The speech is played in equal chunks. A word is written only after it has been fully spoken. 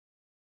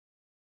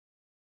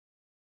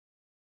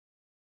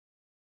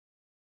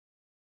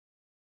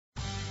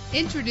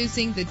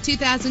Introducing the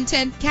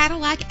 2010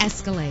 Cadillac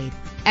Escalade.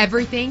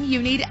 Everything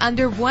you need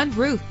under one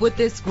roof with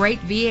this great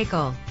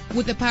vehicle.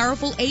 With a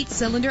powerful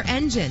 8-cylinder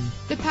engine,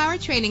 the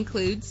powertrain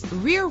includes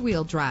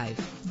rear-wheel drive,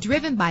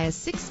 driven by a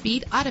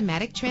 6-speed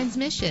automatic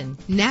transmission.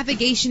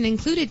 Navigation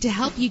included to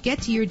help you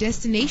get to your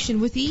destination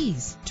with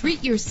ease.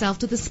 Treat yourself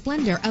to the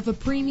splendor of a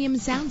premium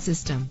sound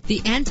system.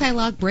 The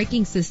anti-lock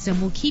braking system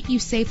will keep you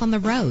safe on the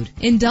road.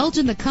 Indulge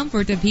in the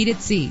comfort of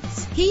heated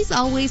seats. He's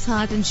always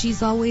hot and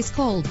she's always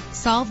cold.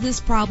 Solve this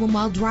problem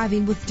while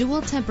driving with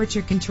dual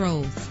temperature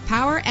controls.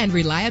 Power and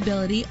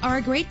reliability are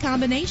a great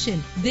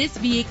combination. This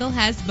vehicle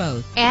has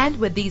both. And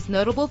with these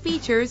notable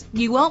features,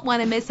 you won't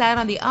want to miss out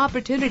on the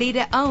opportunity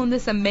to own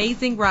this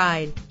amazing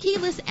ride.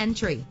 Keyless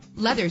entry,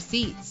 leather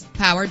seats,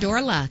 power door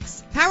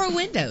locks, power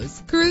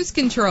windows, cruise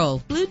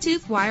control,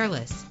 Bluetooth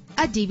wireless,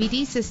 a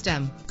DVD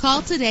system.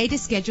 Call today to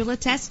schedule a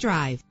test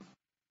drive.